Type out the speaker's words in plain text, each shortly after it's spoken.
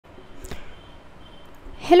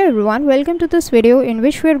Hello everyone, welcome to this video in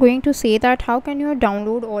which we are going to say that how can you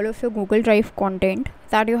download all of your Google Drive content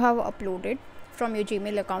that you have uploaded from your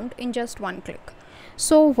Gmail account in just one click.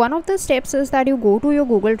 So one of the steps is that you go to your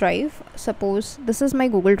Google Drive. Suppose this is my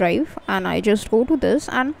Google Drive and I just go to this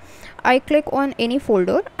and I click on any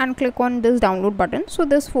folder and click on this download button. So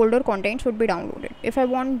this folder contents would be downloaded. If I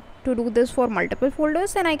want to do this for multiple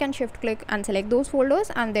folders, then I can shift click and select those folders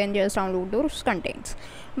and then just download those contents.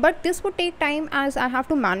 But this would take time as I have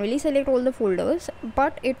to manually select all the folders,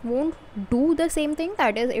 but it won't do the same thing,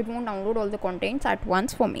 that is it won't download all the contents at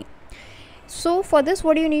once for me. So for this,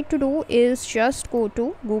 what you need to do is just go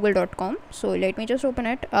to google.com. so let me just open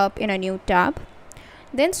it up in a new tab,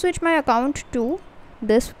 then switch my account to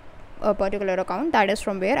this particular account, that is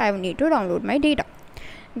from where I need to download my data.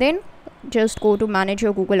 Then just go to manage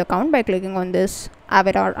your Google account by clicking on this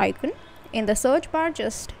avatar icon. In the search bar,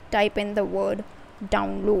 just type in the word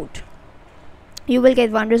download. You will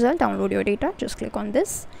get one result, download your data. Just click on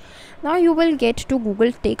this. Now you will get to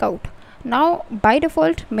Google Takeout. Now by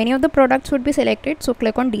default many of the products would be selected, so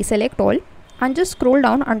click on deselect all and just scroll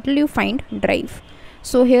down until you find drive.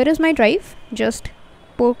 So here is my drive. Just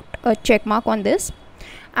put a check mark on this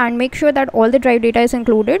and make sure that all the drive data is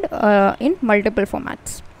included in multiple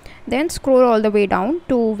formats. Then scroll all the way down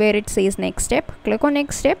to where it says next step. Click on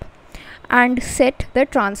next step and set the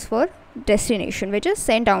transfer destination, which is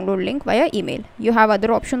send download link via email. You have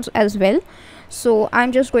other options as well, so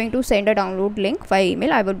I'm just going to send a download link via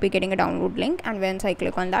email. I would be getting a download link, and once I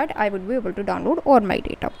click on that, I would be able to download all my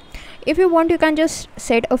data. If you want, you can just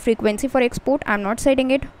set a frequency for export. I'm not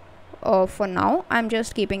setting it for now. I'm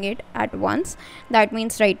just keeping it at once. That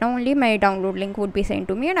means right now only my download link would be sent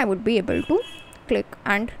to me and I would be able to click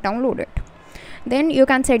and download it. Then you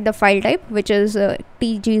can set the file type, which is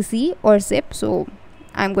TGZ or zip. So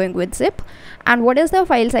I'm going with zip. And what is the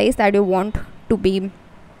file size that you want to be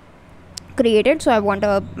created? So I want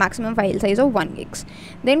a maximum file size of 1 gigs.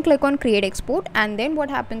 Then click on create export, and then what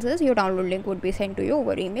happens is your download link would be sent to you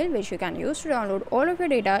over email, which you can use to download all of your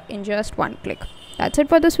data in just one click. That's it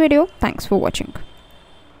for this video. Thanks for watching.